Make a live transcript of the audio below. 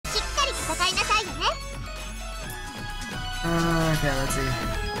Okay, let's see.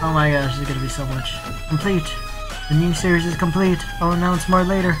 Oh my gosh, there's gonna be so much. Complete! The new series is complete. I'll announce more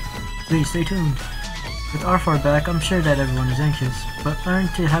later. Please stay tuned. With R4 back, I'm sure that everyone is anxious, but learn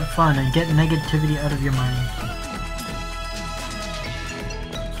to have fun and get negativity out of your mind.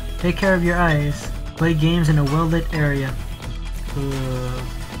 Take care of your eyes. Play games in a well-lit area.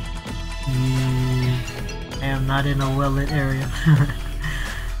 I am not in a well-lit area.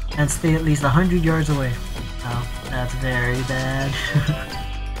 And stay at least 100 yards away. Oh, that's very bad.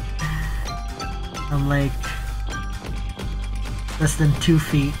 I'm like less than 2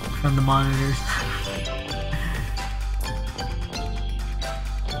 feet from the monitors.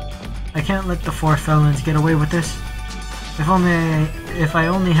 I can't let the 4 felons get away with this. If I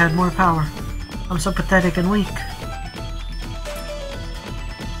only had more power. I'm so pathetic and weak.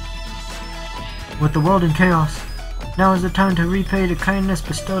 With the world in chaos, now is the time to repay the kindness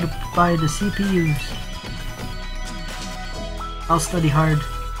bestowed by the CPUs. I'll study hard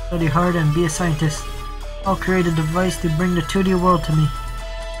and be a scientist. I'll create a device to bring the 2D world to me.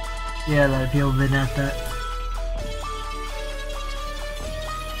 Yeah, a lot of people have been at that.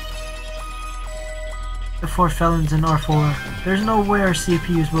 The 4 felons in R4. There's no way our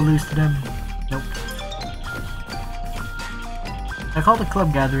CPUs will lose to them. Nope. I called a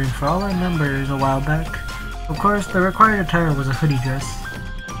club gathering for all our members a while back. Of course, the required attire was a hoodie dress.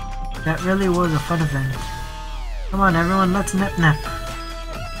 That really was a fun event. Come on everyone, let's nep.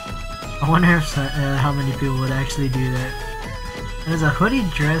 I wonder if how many people would actually do that. Is a hoodie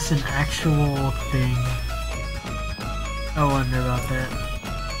dress an actual thing? I wonder about that.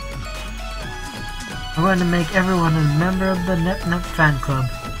 I'm going to make everyone a member of the Nep fan club.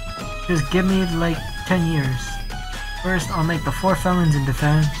 Just give me like 10 years. First, I'll make the 4 felons into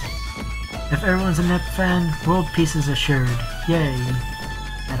fans. If everyone's a Nep fan, world peace is assured. Yay.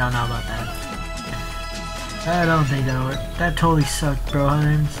 I don't know about that. I don't think that'll work. That totally sucked, bro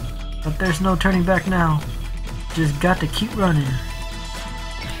Hines. But there's no turning back now. Just got to keep running.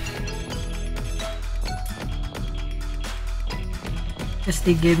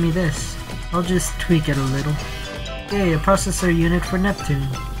 Misty gave me this. I'll just tweak it a little. Yay, a processor unit for Neptune.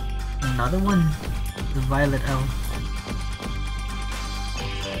 Another one? The Violet L.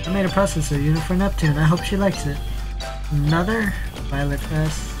 I made a processor unit for Neptune. I hope she likes it. Another? Violet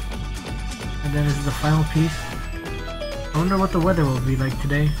S. And then this is the final piece. I wonder what the weather will be like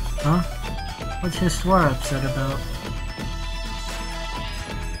today. Huh? What's Histoire upset about?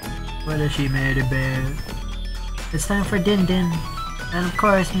 What if she made a bed? It's time for Din Din. And of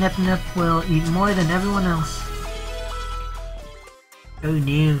course, Nep will eat more than everyone else. Oh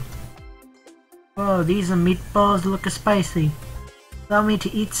no. Oh, these meatballs look spicy. Allow me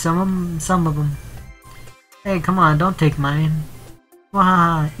to eat some of them. Hey, come on, don't take mine.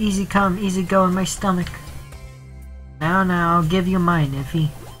 Wahaha, easy come, easy go in my stomach. Now, I'll give you mine, Iffy.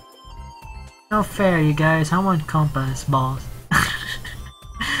 No fair, you guys. I want compass balls.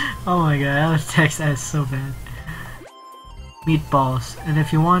 Oh my god, that was text that is so bad. Meatballs, and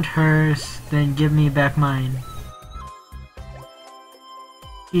if you want hers, then give me back mine.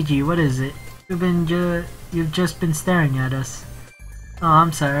 Gigi, what is it? You've just been staring at us. Oh,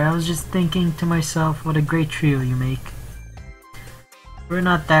 I'm sorry, I was just thinking to myself what a great trio you make. We're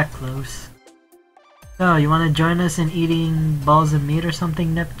not that close. So, you wanna join us in eating balls of meat or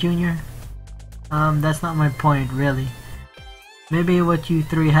something, Nep Jr.? That's not my point, really. Maybe what you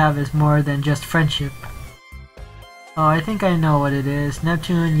 3 have is more than just friendship. Oh, I think I know what it is.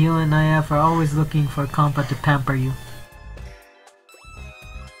 Neptune, you and IF are always looking for Compa to pamper you.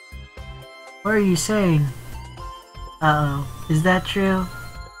 What are you saying? Uh-oh. Is that true?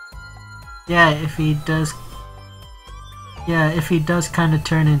 Yeah, if he does kinda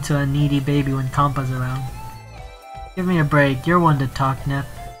turn into a needy baby when Compa's around. Give me a break. You're one to talk, Nep.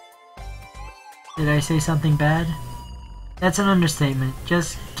 Did I say something bad? That's an understatement.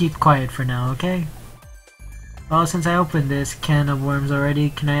 Just keep quiet for now, okay? Well, since I opened this can of worms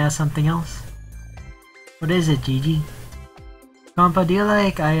already, can I ask something else? What is it, Gigi? Compa, do you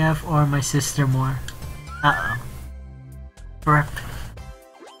like IF or my sister more? Uh-oh. Prep.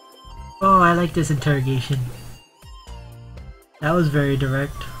 Oh, I like this interrogation. That was very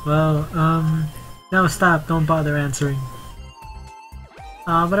direct. Well, no, stop, don't bother answering.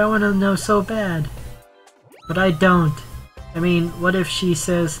 But I want to know so bad. But I don't. I mean, what if she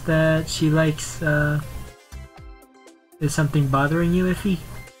says that she likes, is something bothering you, Iffy?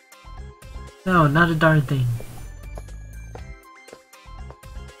 No, not a darn thing.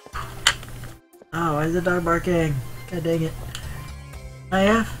 Oh, why is the dog barking? God dang it.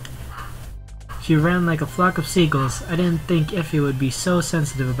 IF? She ran like a flock of seagulls. I didn't think Iffy would be so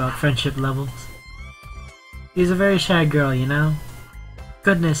sensitive about friendship levels. She's a very shy girl, you know?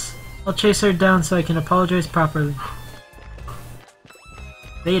 Goodness, I'll chase her down so I can apologize properly.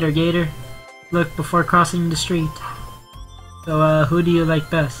 Later, Gator. Look, before crossing the street. So, who do you like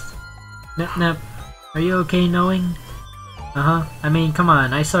best? Nep, are you okay knowing? Uh-huh. I mean, come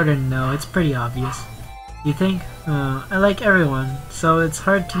on, I sorta know, it's pretty obvious. You think? I like everyone, so it's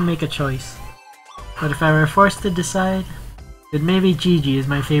hard to make a choice. But if I were forced to decide, then maybe Gigi is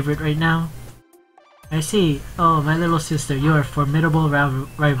my favorite right now. I see. Oh, my little sister, you are a formidable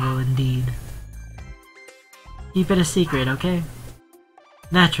rival indeed. Keep it a secret, okay?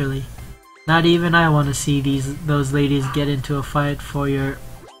 Naturally. Not even I want to see those ladies get into a fight for your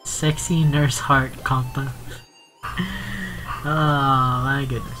sexy nurse heart, compa. Oh my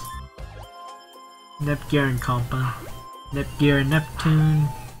goodness. Nepgear and compa. Nepgear and Neptune.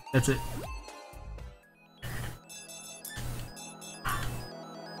 That's it.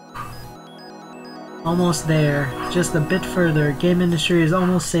 Almost there. Just a bit further. Game industry is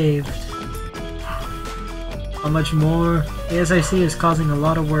almost saved. How much more? The SIC is causing a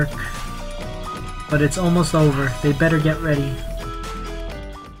lot of work. But it's almost over. They better get ready.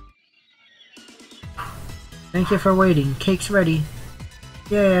 Thank you for waiting. Cake's ready.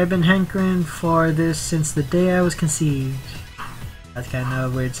 Yay, I've been hankering for this since the day I was conceived. That's kinda a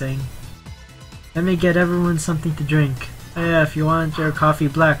weird saying. Let me get everyone something to drink. Oh yeah, if you want your coffee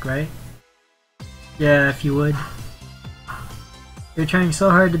black, right? Yeah, if you would. You're trying so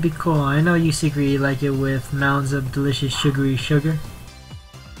hard to be cool. I know you secretly like it with mounds of delicious sugary sugar.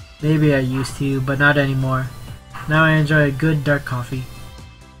 Maybe I used to, but not anymore. Now I enjoy a good dark coffee.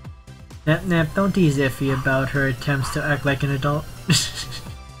 Nep, don't tease Iffy about her attempts to act like an adult.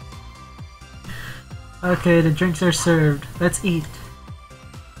 Okay, the drinks are served. Let's eat.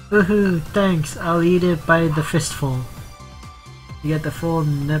 Woohoo, thanks. I'll eat it by the fistful. You get the full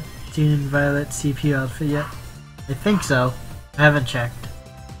Neptune Violet CPU outfit yet? I think so. I haven't checked.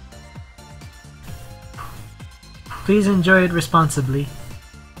 Please enjoy it responsibly.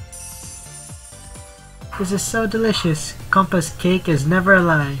 This is so delicious. Compa's cake is never a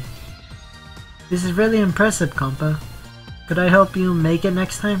lie. This is really impressive, Compa. Could I help you make it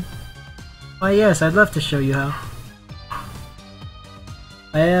next time? Why yes, I'd love to show you how.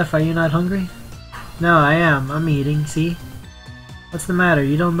 IF, are you not hungry? No, I am. I'm eating, see? What's the matter?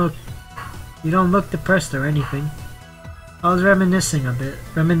 You don't look depressed or anything. I was reminiscing a bit.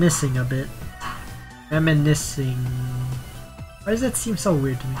 Reminiscing. Why does that seem so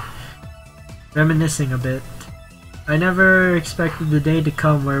weird to me? Reminiscing a bit. I never expected the day to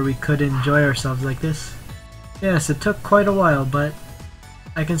come where we could enjoy ourselves like this. Yes, it took quite a while, but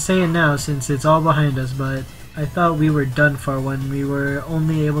I can say it now since it's all behind us, but I thought we were done for when we were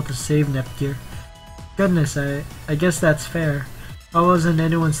only able to save Nepgear. Goodness, I guess that's fair. I wasn't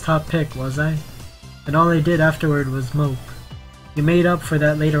anyone's top pick, was I? And all I did afterward was mope. You made up for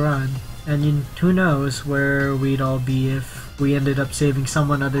that later on, and who knows where we'd all be if we ended up saving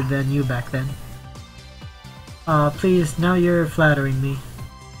someone other than you back then. Aw, please, now you're flattering me.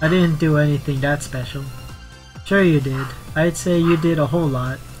 I didn't do anything that special. Sure you did. I'd say you did a whole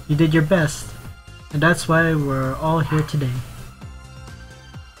lot. You did your best. And that's why we're all here today.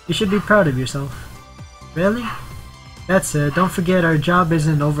 You should be proud of yourself. Really? That's it. Don't forget our job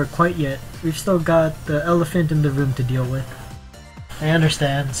isn't over quite yet. We've still got the elephant in the room to deal with. I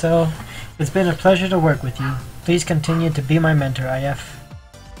understand. So, it's been a pleasure to work with you. Please continue to be my mentor, IF.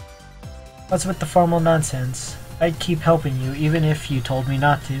 What's with the formal nonsense? I'd keep helping you even if you told me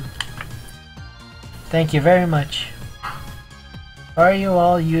not to. Thank you very much. Why are you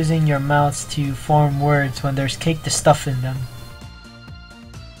all using your mouths to form words when there's cake to stuff in them?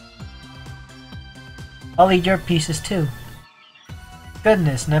 I'll eat your pieces too.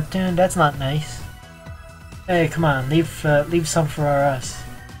 Goodness, Neptune, that's not nice. Hey, come on, leave some for us.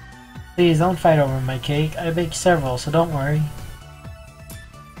 Please don't fight over my cake. I baked several, so don't worry.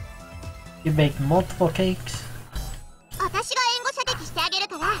 You baked multiple cakes?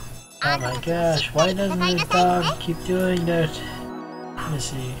 Oh my gosh, why doesn't the dog keep doing that? Let me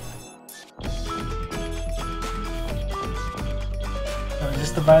see. Oh, is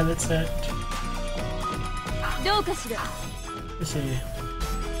this the violet set? Let's see.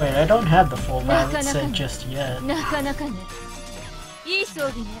 Wait, I don't have the full violet set just yet.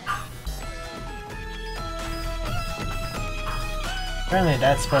 Apparently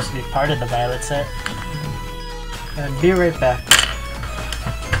that's supposed to be part of the violet set. And be right back.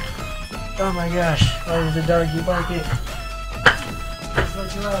 Oh my gosh, why is the doggy barking? It's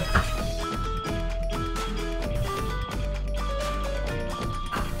like you are.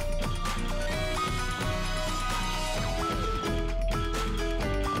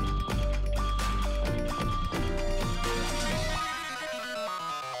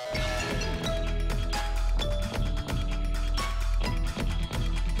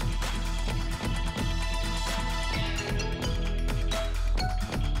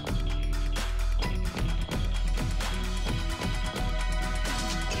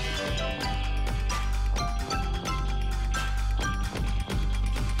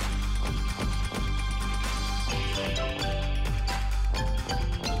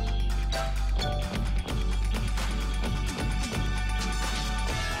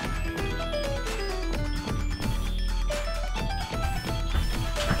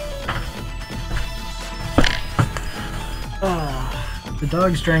 The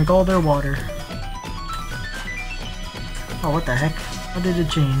dogs drank all their water. Oh, what the heck? How did it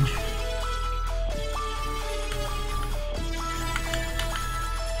change?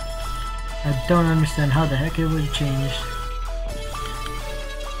 I don't understand how the heck it would change.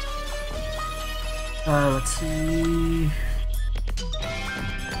 Let's see.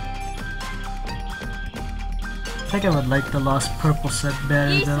 I think I would like the Lost Purple set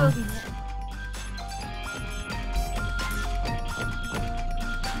better though.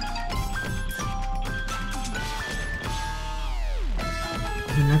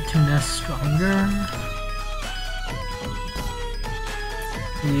 The Neptunia stronger?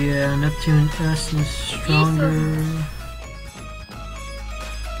 Yeah, Neptune S is stronger.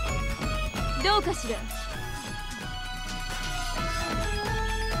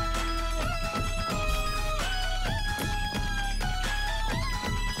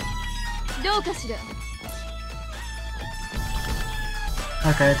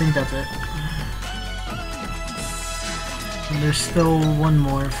 Okay, I think that's it. And there's still one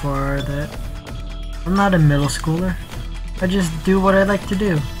more for that. I'm not a middle schooler. I just do what I like to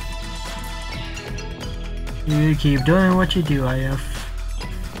do. You keep doing what you do, IF.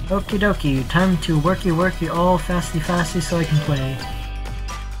 Okie dokie, time to worky all fasty so I can play.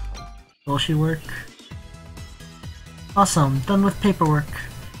 Will she work? Awesome, done with paperwork.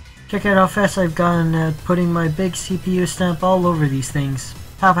 Check out how fast I've gotten at putting my big CPU stamp all over these things.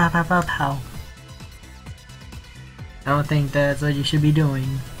 Pow pow pow pow pow. I don't think that's what you should be doing.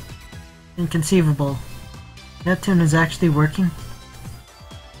 Inconceivable. Neptune is actually working?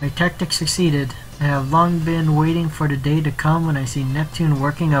 My tactic succeeded. I have long been waiting for the day to come when I see Neptune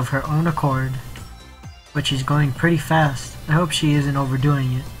working of her own accord. But she's going pretty fast. I hope she isn't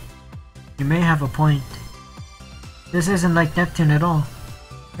overdoing it. You may have a point. This isn't like Neptune at all.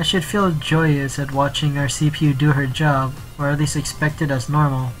 I should feel joyous at watching our CPU do her job, or at least expect it as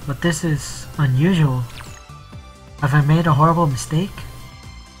normal, but this is unusual. Have I made a horrible mistake?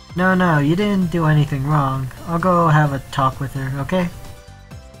 No, you didn't do anything wrong. I'll go have a talk with her, okay?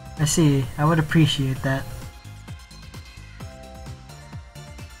 I see, I would appreciate that.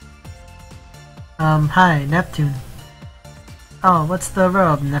 Hi, Neptune. Oh, what's the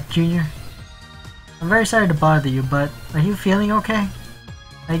rub, Nep Jr.? I'm very sorry to bother you, but are you feeling okay?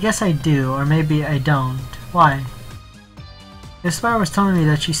 I guess I do, or maybe I don't. Why? Miss Spire was telling me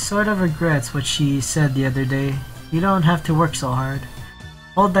that she sort of regrets what she said the other day. You don't have to work so hard.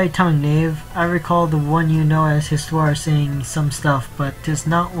 Hold thy tongue, knave. I recall the one you know as Histoire saying some stuff, but 'tis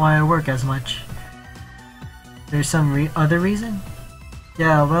not why I work as much. There's some other reason?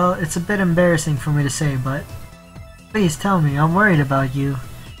 Yeah, well, it's a bit embarrassing for me to say, but... Please tell me, I'm worried about you.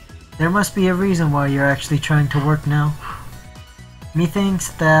 There must be a reason why you're actually trying to work now.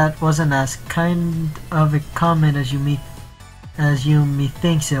 Methinks that wasn't as kind of a comment as you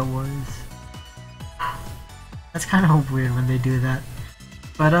methinks it was. That's kind of weird when they do that.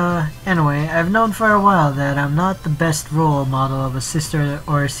 But anyway, I've known for a while that I'm not the best role model of a sister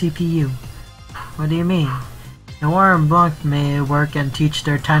or a CPU. What do you mean? Noir and Blanc may work and teach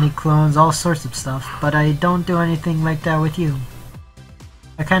their tiny clones all sorts of stuff, but I don't do anything like that with you.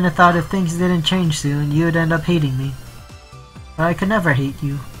 I kinda thought if things didn't change soon, you'd end up hating me. But I could never hate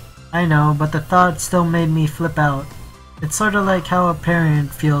you. I know, but the thought still made me flip out. It's sorta like how a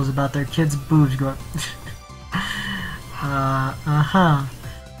parent feels about their kid's boobs grow.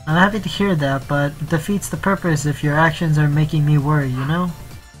 I'm happy to hear that, but it defeats the purpose if your actions are making me worry, you know?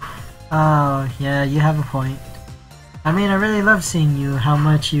 Oh, yeah, you have a point. I mean, I really love seeing you, how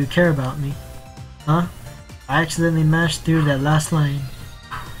much you care about me. Huh? I accidentally mashed through that last line.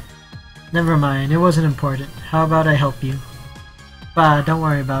 Never mind, it wasn't important. How about I help you? Bah, don't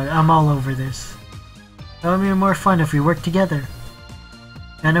worry about it, I'm all over this. That would be more fun if we work together.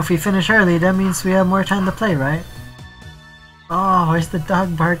 And if we finish early, that means we have more time to play, right? Oh, where's the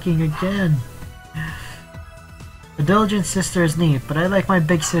dog barking again? A diligent sister is neat, but I like my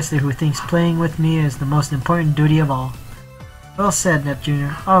big sister who thinks playing with me is the most important duty of all. Well said, Nep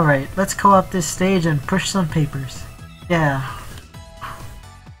Jr. Alright, let's co-op this stage and push some papers. Yeah.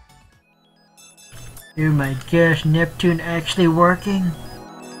 Oh my gosh, Neptune actually working?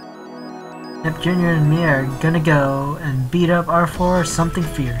 Nep Jr. and me are gonna go and beat up R4 or something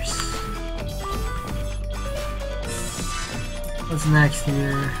fierce. What's next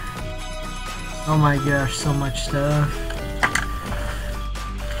here? Oh my gosh, so much stuff.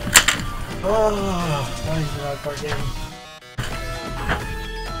 Oh, why is that part game?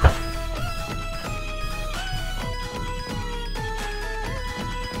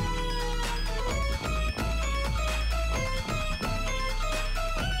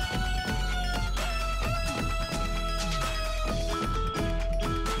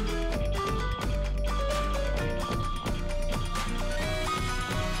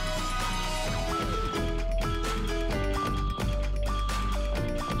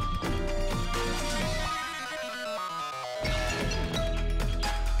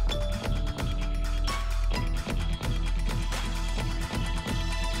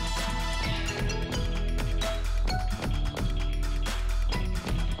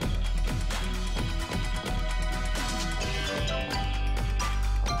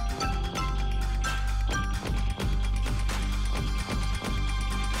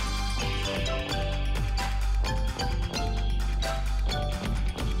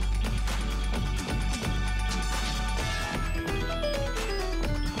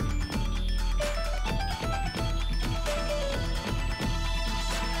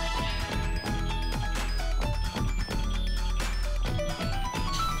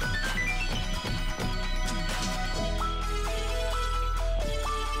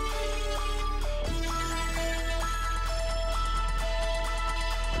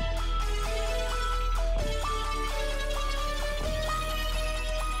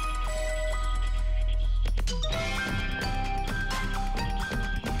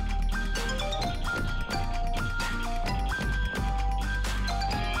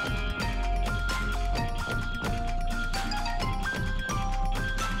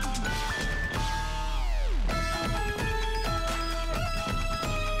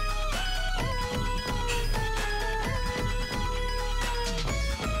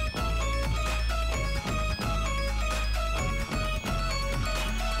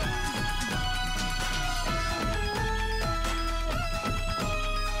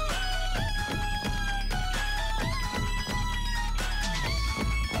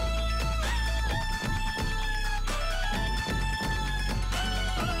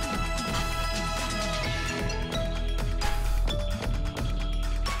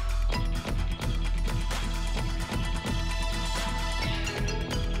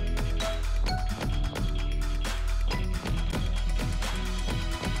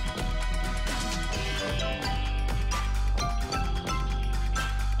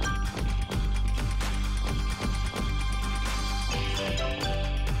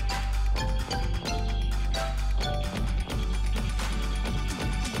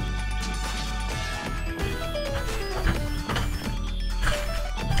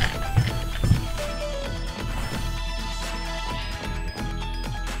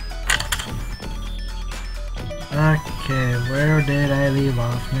 Where did I leave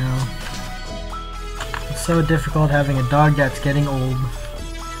off now? It's so difficult having a dog that's getting old.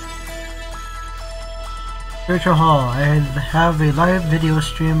 Spiritual Hall. I have a live video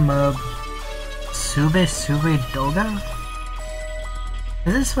stream of Sube Doga?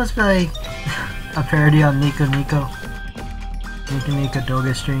 Is this supposed to be like a parody on Nico Nico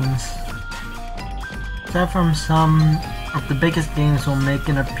Doga streams? Except from some of the biggest games will make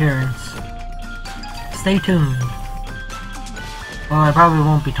an appearance. Stay tuned. Well, I probably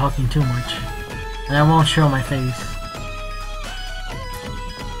won't be talking too much, and I won't show my face.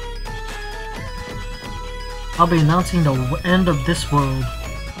 I'll be announcing the end of this world.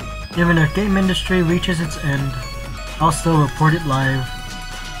 Even if game industry reaches its end, I'll still report it live.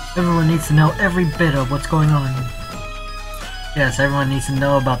 Everyone needs to know every bit of what's going on. Yes, everyone needs to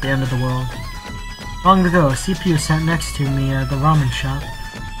know about the end of the world. Long ago, CPU sat next to me at the ramen shop.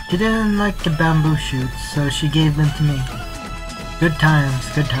 She didn't like the bamboo shoots, so she gave them to me. Good times,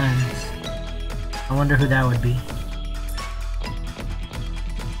 good times. I wonder who that would be.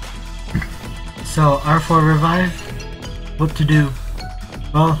 So, R4 revived? What to do?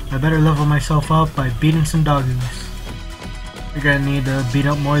 Well, I better level myself up by beating some doggoos. You're gonna need to beat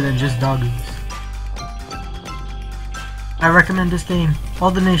up more than just doggoos. I recommend this game.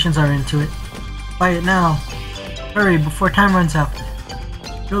 All the nations are into it. Buy it now. Hurry before time runs out.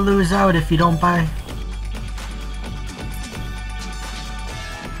 You'll lose out if you don't buy.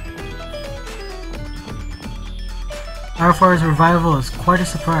 R4's revival is quite a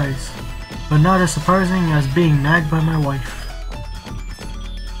surprise, but not as surprising as being nagged by my wife.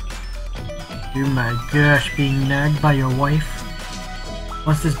 Oh my gosh, being nagged by your wife?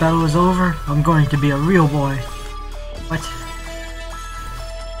 Once this battle is over, I'm going to be a real boy. What?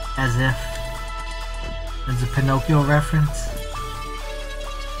 As if. As a Pinocchio reference.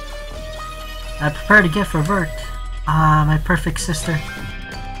 I prepared a gift for Vert. Ah, my perfect sister.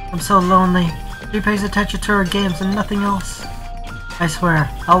 I'm so lonely. She pays attention to her games and nothing else. I swear,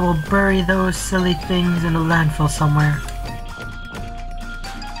 I will bury those silly things in a landfill somewhere.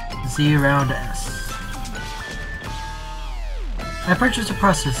 Z round S. I purchased a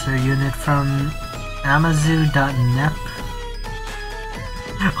processor unit from Amazu.nep.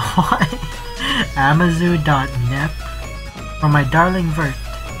 What? Amazu.nep? For my darling Vert.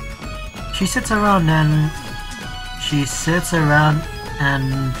 She sits around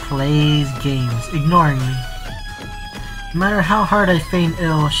and plays games, ignoring me. No matter how hard I feign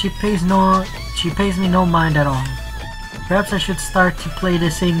ill, she pays me no mind at all. Perhaps I should start to play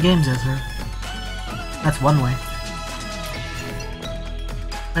the same games as her. That's one way.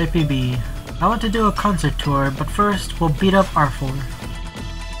 IPB. I want to do a concert tour, but first we'll beat up R4.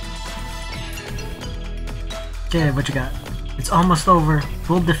 Okay, what you got? It's almost over.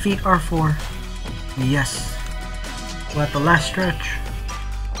 We'll defeat R4. Yes. We're at the last stretch.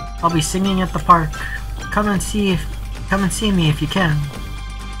 I'll be singing at the park. Come and see me if you can.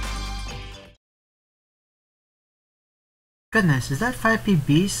 Goodness, is that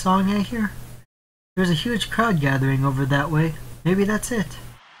 5PB's song I hear? There's a huge crowd gathering over that way. Maybe that's it.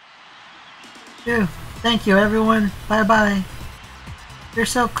 Phew. Thank you everyone. Bye bye. You're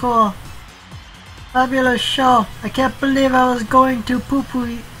so cool. Fabulous show. I can't believe I was going to poo-poo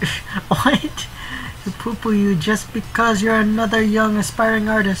you. What? To poo-poo you just because you're another young aspiring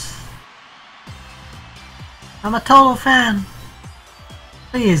artist. I'm a total fan.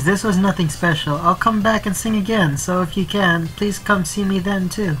 Please, this was nothing special. I'll come back and sing again, so if you can, please come see me then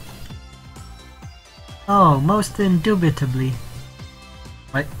too. Oh, most indubitably.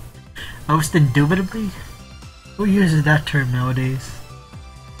 What? Most indubitably? Who uses that term nowadays?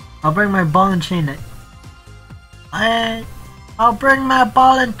 I'll bring my ball and chain I'll bring my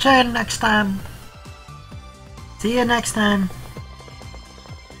ball and chain next time. See you next time.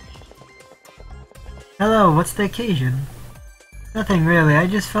 Hello, what's the occasion? Nothing really, I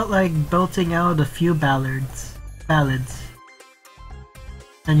just felt like belting out a few ballads.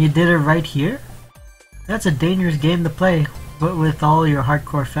 And you did it right here? That's a dangerous game to play, but with all your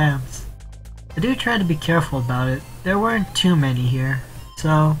hardcore fans. I do try to be careful about it. There weren't too many here,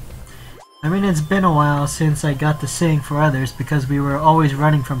 so... I mean, it's been a while since I got to sing for others because we were always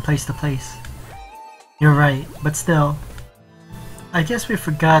running from place to place. You're right, but still. I guess we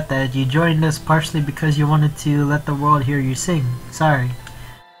forgot that you joined us partially because you wanted to let the world hear you sing. Sorry.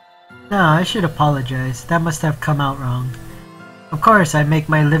 No, I should apologize. That must have come out wrong. Of course, I make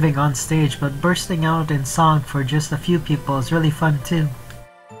my living on stage, but bursting out in song for just a few people is really fun too.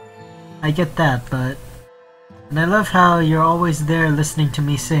 I get that, but... And I love how you're always there listening to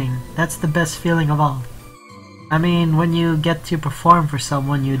me sing. That's the best feeling of all. I mean, when you get to perform for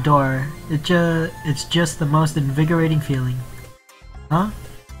someone you adore, it's just the most invigorating feeling. Huh?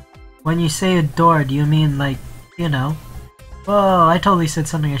 When you say adore, do you mean like, you know? Whoa, I totally said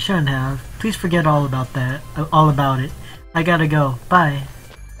something I shouldn't have. Please forget all about that. All about it. I gotta go. Bye.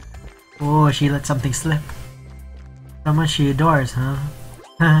 Oh, she let something slip. Someone she adores, huh?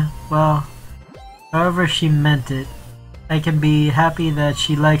 Well, however she meant it. I can be happy that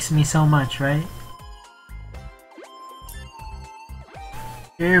she likes me so much, right?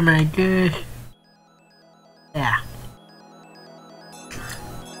 Oh my gosh. Yeah.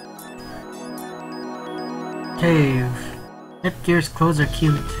 Cave. Nepgear's clothes are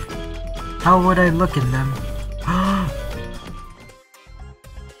cute. How would I look in them?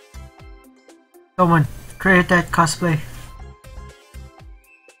 Someone create that cosplay.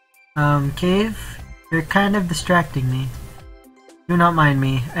 Cave? You're kind of distracting me. Do not mind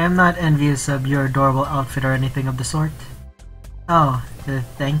me. I am not envious of your adorable outfit or anything of the sort. Oh,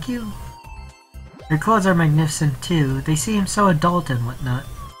 thank you? Your clothes are magnificent too. They seem so adult and whatnot.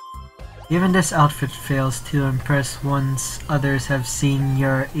 Even this outfit fails to impress once others have seen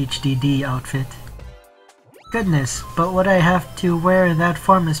your HDD outfit. Goodness, but what I have to wear in that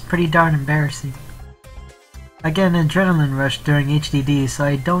form is pretty darn embarrassing. I get an adrenaline rush during HDD, so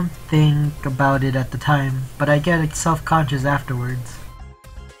I don't think about it at the time, but I get self-conscious afterwards.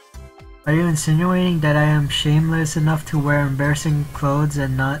 Are you insinuating that I am shameless enough to wear embarrassing clothes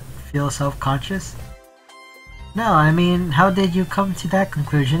and not feel self-conscious? No, I mean, how did you come to that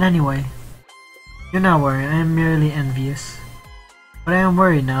conclusion anyway? You're not worried, I am merely envious. But I am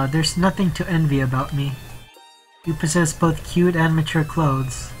worried now, there's nothing to envy about me. You possess both cute and mature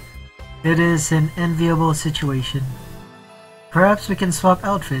clothes. It is an enviable situation. Perhaps we can swap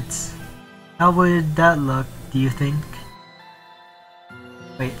outfits. How would that look, do you think?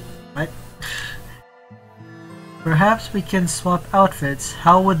 Wait, what? Perhaps we can swap outfits.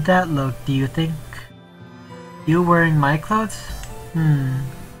 How would that look, do you think? You wearing my clothes?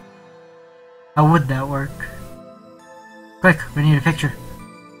 How would that work? Quick, we need a picture.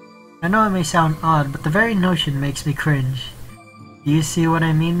 I know it may sound odd, but the very notion makes me cringe. Do you see what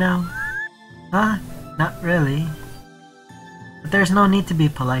I mean now? Huh? Not really. But there's no need to be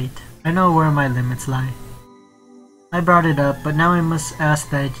polite. I know where my limits lie. I brought it up, but now I must ask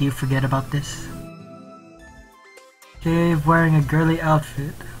that you forget about this. Cave wearing a girly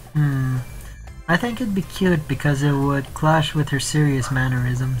outfit. I think it'd be cute because it would clash with her serious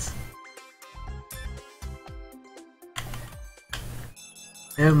mannerisms.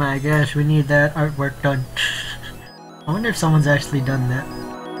 Oh my gosh, we need that artwork done. I wonder if someone's actually done that.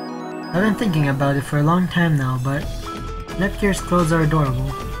 I've been thinking about it for a long time now, but Nepgear's clothes are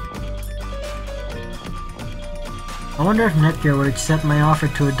adorable. I wonder if Nepgear would accept my offer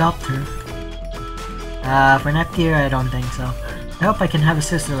to adopt her. For Nepgear, I don't think so. I hope I can have a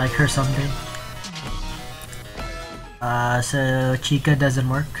sister like her someday. So Chica doesn't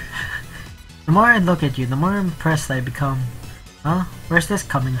work? The more I look at you, the more impressed I become. Huh? Where's this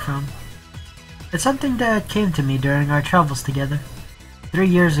coming from? It's something that came to me during our travels together. 3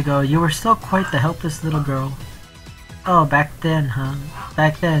 years ago, you were still quite the helpless little girl. Oh, back then, huh?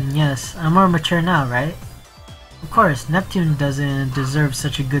 Back then, yes. I'm more mature now, right? Of course, Neptune doesn't deserve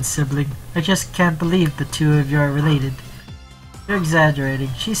such a good sibling. I just can't believe the two of you are related. You're exaggerating.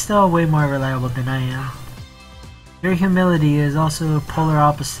 She's still way more reliable than I am. Your humility is also a polar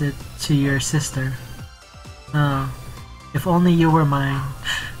opposite to your sister. Oh, if only you were mine.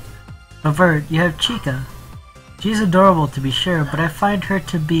 Avert, you have Chica. She's adorable to be sure, but I find her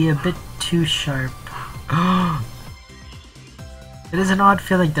to be a bit too sharp. It is an odd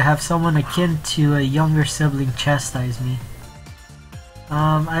feeling to have someone akin to a younger sibling chastise me.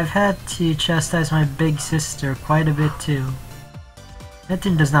 I've had to chastise my big sister quite a bit too.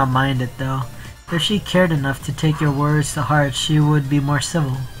 Neptune does not mind it though. If she cared enough to take your words to heart, she would be more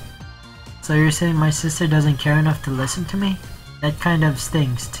civil. So you're saying my sister doesn't care enough to listen to me? That kind of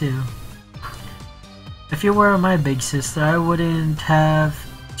stings too. If you were my big sister, I wouldn't have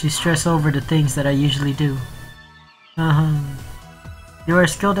to stress over the things that I usually do. You are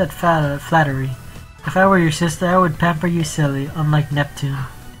skilled at flattery. If I were your sister, I would pamper you silly, unlike Neptune.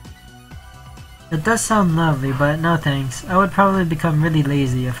 It does sound lovely, but no thanks. I would probably become really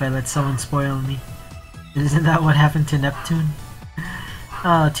lazy if I let someone spoil me. Isn't that what happened to Neptune?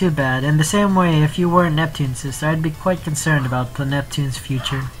 Oh, too bad. In the same way, if you weren't Neptune's sister, I'd be quite concerned about the Neptune's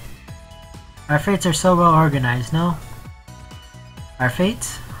future. Our fates are so well organized, no? Our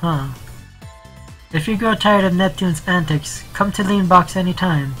fates? Huh. If you grow tired of Neptune's antics, come to Leanbox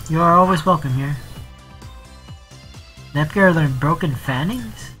anytime. You are always welcome here. Nepgear learned broken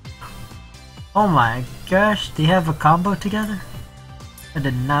fannings? Oh my gosh, they have a combo together? I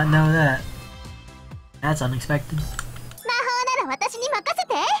did not know that. That's unexpected.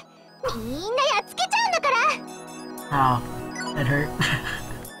 Ow, that hurt.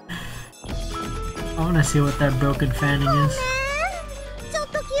 I wanna see what that broken fanning is.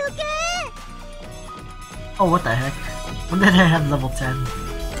 Oh, what the heck? When did I have level 10?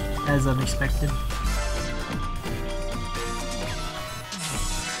 That is unexpected.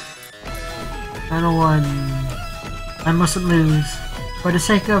 Final one. I mustn't lose. For the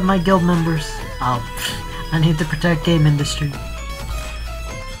sake of my guild members. Oh, I need to protect game industry.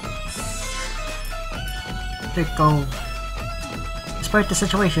 Go. Despite the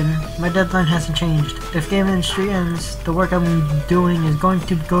situation, my deadline hasn't changed. If game industry ends, the work I'm doing is going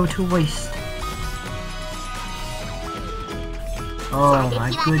to go to waste. Oh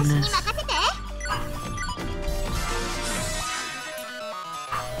my goodness.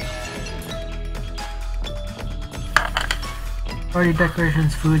 Party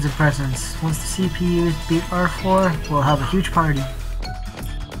decorations, foods, and presents. Once the CPUs beat R4, we'll have a huge party.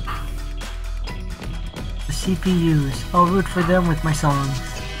 The CPUs. I'll root for them with my songs.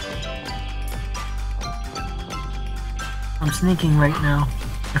 I'm sneaking right now.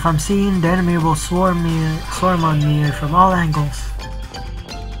 If I'm seen, the enemy will swarm on me from all angles.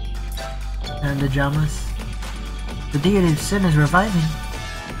 And the Jamas. The deity of sin is reviving.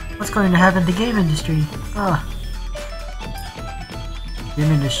 What's going to happen to game industry? Ugh.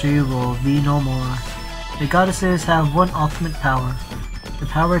 Game industry will be no more. The goddesses have one ultimate power. The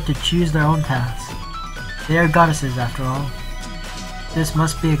power to choose their own paths. They are goddesses after all. This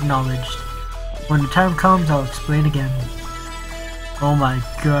must be acknowledged. When the time comes, I'll explain again. Oh my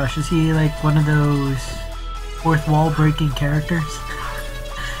gosh, is he like one of those fourth wall breaking characters?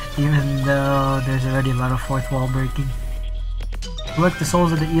 Even though there's already a lot of fourth wall breaking. Collect the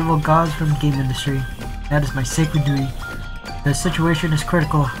souls of the evil gods from the game industry. That is my sacred duty. The situation is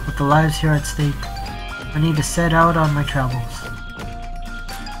critical, with the lives here at stake. I need to set out on my travels.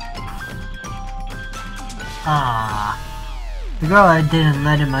 Ah, the girl I didn't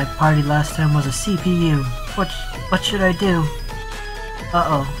let in my party last time was a CPU. What should I do?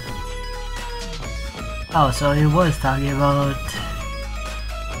 Uh-oh. Oh, so he was talking about...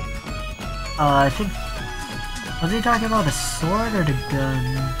 I think... Was he talking about the sword or the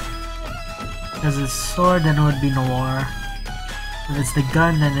gun? Because it's sword, then it would be Noir. If it's the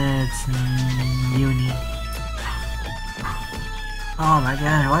gun, then it's Uni. Oh my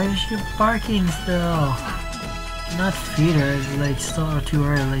god, why is she barking still? Not feed her, it's like still too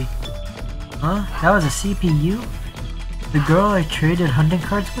early. Huh? That was a CPU? The girl I traded hunting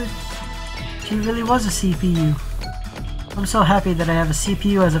cards with? She really was a CPU. I'm so happy that I have a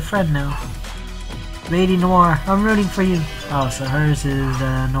CPU as a friend now. Lady Noir, I'm rooting for you. Oh, so hers is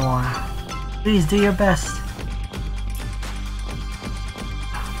Noir. Please do your best.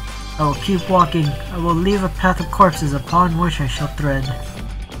 I will keep walking. I will leave a path of corpses upon which I shall tread.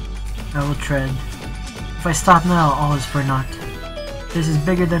 I will tread. If I stop now, all is for naught. This is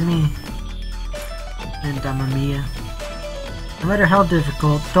bigger than me. And Damamiya. No matter how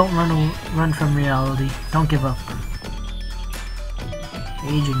difficult, don't run from reality. Don't give up.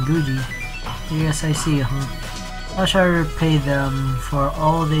 Agent Guji. Yes, I see, huh? How shall I repay them for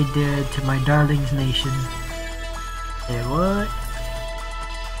all they did to my darling's nation? Say what?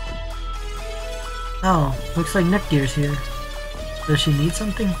 Oh, looks like Neptuna's here. Does she need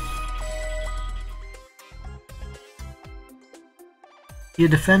something? You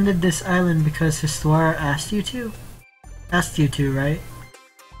defended this island because Histoire asked you to? Asked you to, right?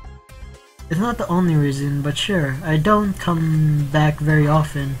 It's not the only reason, but sure, I don't come back very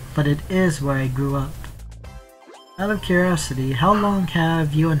often, but it is where I grew up. Out of curiosity, how long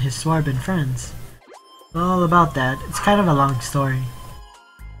have you and Histoire been friends? Well, about that, it's kind of a long story.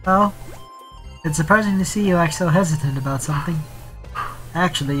 Well, it's surprising to see you act so hesitant about something.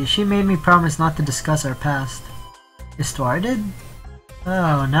 Actually, she made me promise not to discuss our past. Histoire did?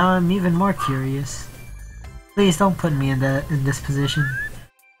 Oh, now I'm even more curious. Please don't put me in this position.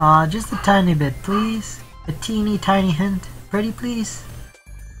 Aw, just a tiny bit, please. A teeny tiny hint. Pretty please?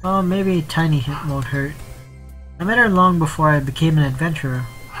 Oh, maybe a tiny hint won't hurt. I met her long before I became an adventurer.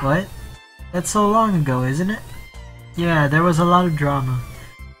 What? That's so long ago, isn't it? Yeah, there was a lot of drama.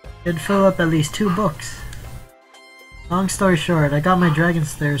 It'd fill up at least 2 books. Long story short, I got my Dragon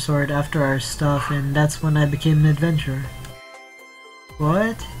Slayer sword after our stuff, and that's when I became an adventurer.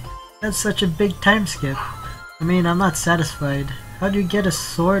 What? That's such a big time skip. I mean, I'm not satisfied. How'd you get a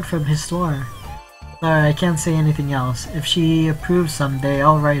sword from Histoire? Sorry, I can't say anything else. If she approves someday,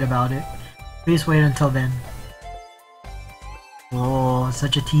 I'll write about it. Please wait until then. Oh,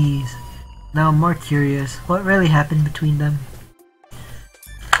 such a tease. Now I'm more curious. What really happened between them?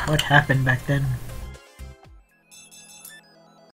 What happened back then?